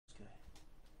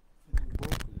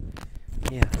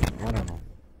Yeah, I don't know.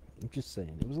 I'm just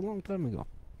saying. It was a long time ago.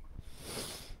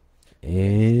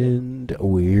 And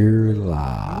we're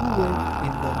live.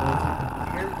 In the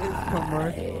most weirdest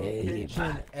commercial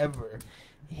kitchen ever.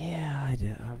 Yeah, I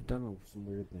did. I've done some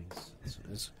weird things.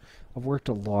 I've worked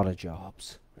a lot of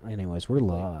jobs. Anyways, we're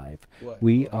live. What?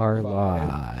 We are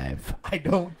live. I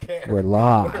don't care. We're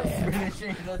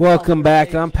live. Welcome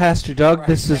back. I'm Pastor Doug.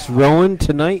 This is Rowan.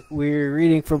 Tonight we're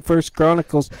reading from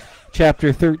Chronicles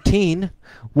chapter 13.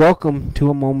 Welcome to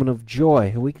a moment of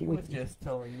joy. He was just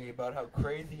telling me about how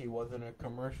crazy he was in a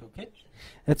commercial kitchen.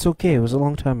 It's okay. It was a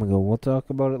long time ago. We'll talk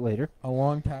about it later. A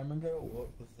long time ago? What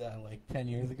was that, like 10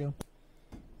 years ago?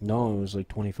 No, it was like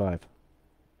 25.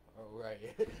 Oh, right.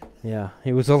 Yeah,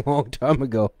 it was a long time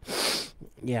ago.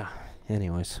 Yeah.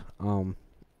 Anyways, and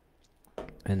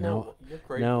Well, you're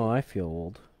crazy. now I feel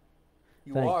old.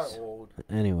 You Thanks. are old.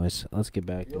 Anyways, let's get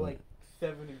back You're to like it.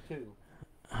 72.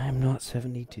 I am not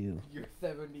 72. You're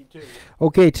 72.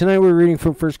 Okay, tonight we're reading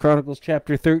from Chronicles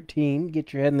chapter 13.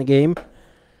 Get your head in the game.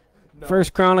 No.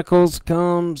 Chronicles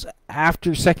comes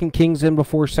after 2 Kings and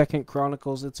before 2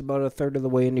 Chronicles. It's about a third of the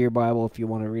way into your Bible if you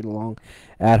want to read along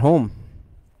at home.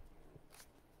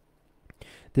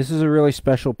 This is a really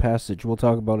special passage. We'll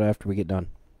talk about it after we get done.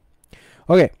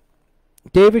 Okay.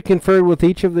 David conferred with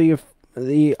each of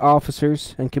the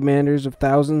officers and commanders of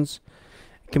thousands,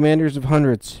 commanders of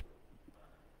hundreds.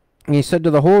 And he said to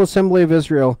the whole assembly of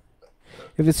Israel,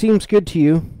 if it seems good to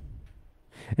you,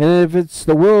 and if it's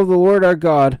the will of the Lord our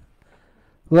God,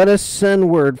 let us send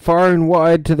word far and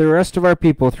wide to the rest of our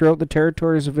people throughout the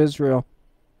territories of Israel,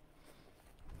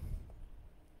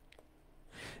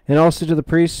 and also to the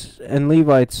priests and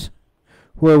Levites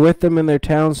who are with them in their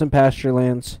towns and pasture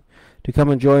lands, to come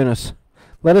and join us.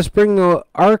 Let us bring the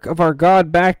ark of our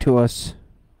God back to us,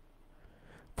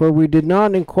 for we did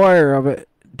not inquire of it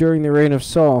during the reign of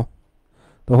Saul.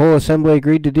 The whole assembly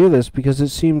agreed to do this because it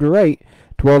seemed right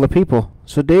to all the people.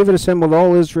 So David assembled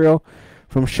all Israel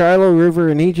from Shiloh River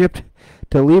in Egypt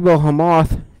to Lebo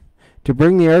Hamath to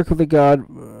bring the ark of God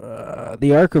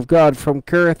from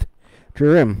Kiriath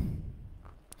Jearim.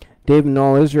 David and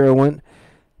all Israel went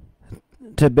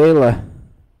to Bela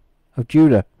of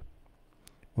Judah,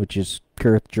 which is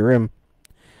Kiriath Jearim,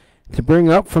 to bring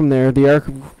up from there the ark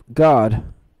of God,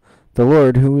 the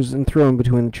Lord, who was enthroned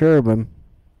between the cherubim,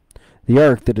 the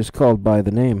ark that is called by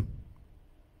the name.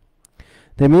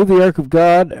 They moved the ark of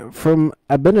God from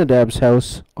Abinadab's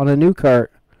house on a new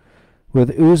cart,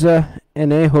 with Uzzah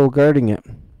and Ahio guarding it.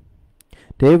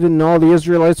 David and all the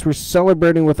Israelites were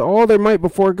celebrating with all their might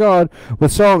before God,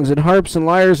 with songs and harps and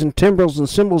lyres and timbrels and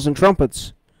cymbals and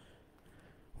trumpets.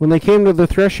 When they came to the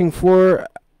threshing floor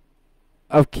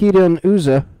of Kidon,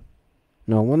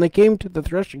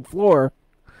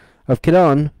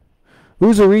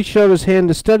 Uzzah reached out his hand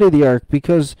to steady the ark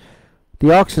because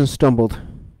the oxen stumbled.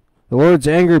 The Lord's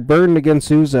anger burned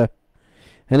against Uzzah,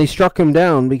 and he struck him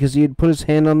down because he had put his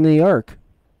hand on the ark.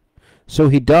 So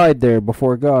he died there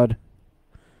before God.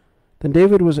 Then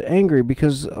David was angry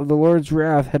because of the Lord's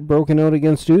wrath had broken out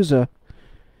against Uzzah,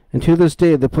 and to this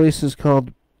day the place is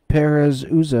called Perez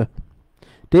Uzzah.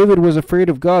 David was afraid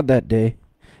of God that day,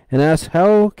 and asked,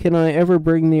 How can I ever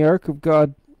bring the ark of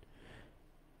God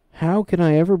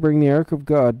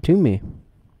to me?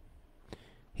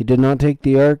 He did not take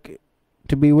the ark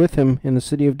to be with him in the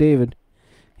city of David.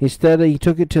 Instead, he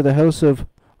took it to the house of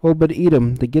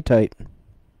Obed-Edom the Gittite.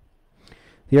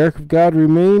 The ark of God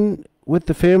remained with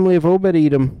the family of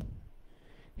Obed-Edom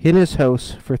in his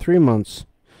house for 3 months,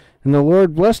 and the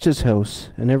Lord blessed his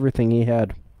house and everything he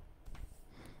had.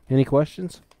 Any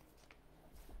questions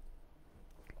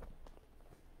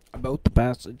about the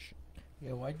passage?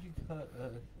 Yeah, why'd you cut,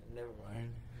 never mind.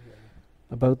 Yeah.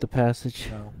 About the passage?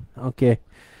 No. Okay.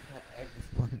 I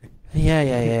just wanted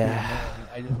Yeah.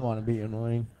 I just want to be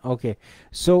annoying. Okay.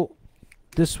 So,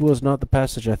 this was not the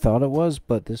passage I thought it was,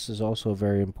 but this is also a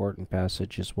very important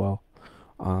passage as well.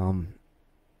 Why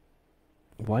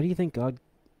do you think God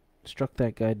struck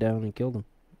that guy down and killed him?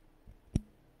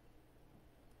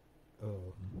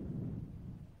 Oh.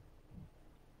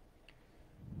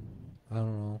 I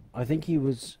don't know. I think he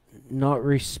was not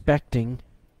respecting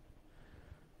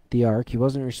the ark. He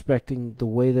wasn't respecting the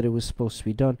way that it was supposed to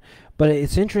be done. But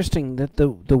it's interesting that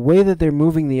the way that they're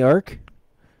moving the ark,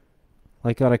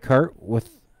 like on a cart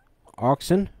with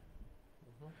oxen,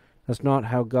 that's not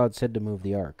how God said to move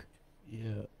the ark.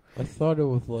 Yeah. I thought it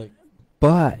was like...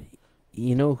 But,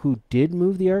 you know who did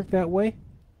move the ark that way?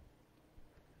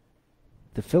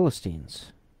 The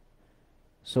Philistines.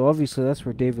 So obviously that's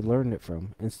where David learned it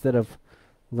from, instead of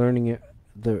learning it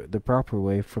the proper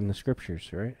way from the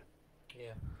scriptures, right?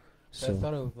 Yeah. So I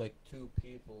thought it was like two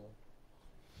people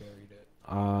carried it?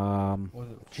 Was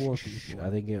it 4 people? I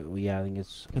think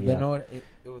it's. Because I know it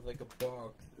was like a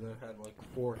box that had like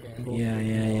 4 handles.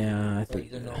 Yeah. I So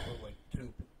think. you know, like two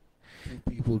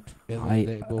people together.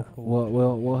 They both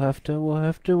We'll have to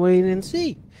wait and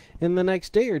see. In the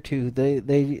next day or two,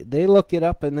 they look it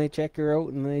up and they check her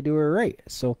out and they do her right.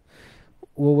 So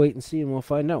we'll wait and see and we'll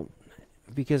find out,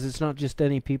 because it's not just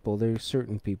any people. There's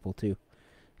certain people too.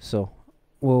 So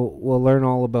we'll learn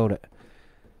all about it.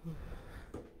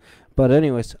 But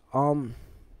anyways, God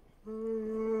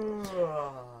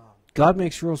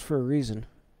makes rules for a reason.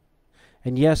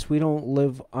 And yes, we don't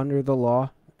live under the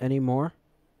law anymore.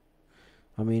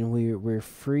 I mean, we're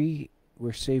free.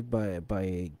 We're saved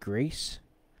by grace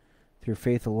through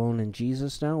faith alone in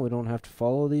Jesus now. We don't have to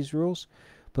follow these rules.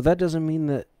 But that doesn't mean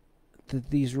that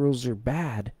these rules are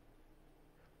bad.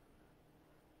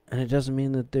 And it doesn't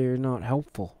mean that they're not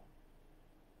helpful.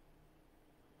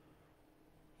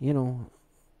 You know,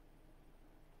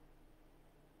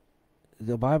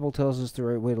 the Bible tells us the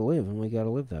right way to live, and we got to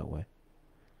live that way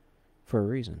for a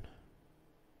reason.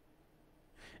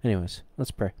 Anyways,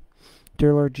 let's pray.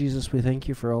 Dear Lord Jesus, we thank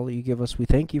you for all that you give us. We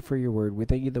thank you for your word. We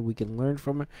thank you that we can learn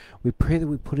from it. We pray that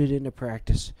we put it into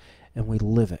practice and we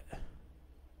live it.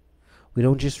 We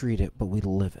don't just read it, but we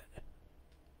live it.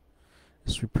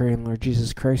 This we pray in Lord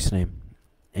Jesus Christ's name.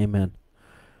 Amen.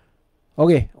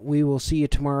 Okay, we will see you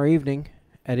tomorrow evening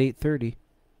at 8:30.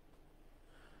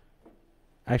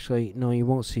 Actually, no, you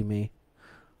won't see me.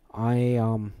 I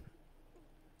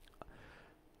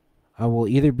will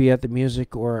either be at the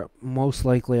music, or most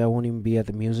likely I won't even be at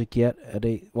the music yet at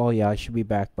 8. Well, yeah, I should be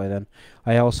back by then.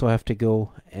 I also have to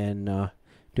go and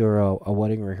do a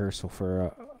wedding rehearsal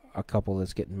for a couple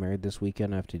that's getting married this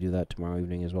weekend. I have to do that tomorrow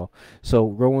evening as well. So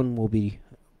Rowan will be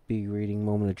reading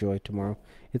Moment of Joy tomorrow.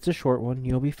 It's a short one.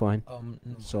 You'll be fine. No,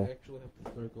 so I actually have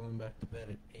to start going back to bed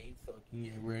at 8 so I can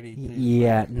get ready to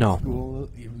yeah, no. school,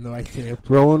 even though I can't.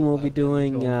 Rowan will be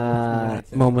doing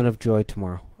Moment of Joy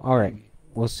tomorrow. All right.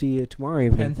 We'll see you tomorrow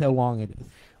evening. Depends how long it is.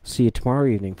 See you tomorrow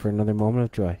evening for another Moment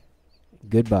of Joy.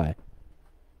 Goodbye.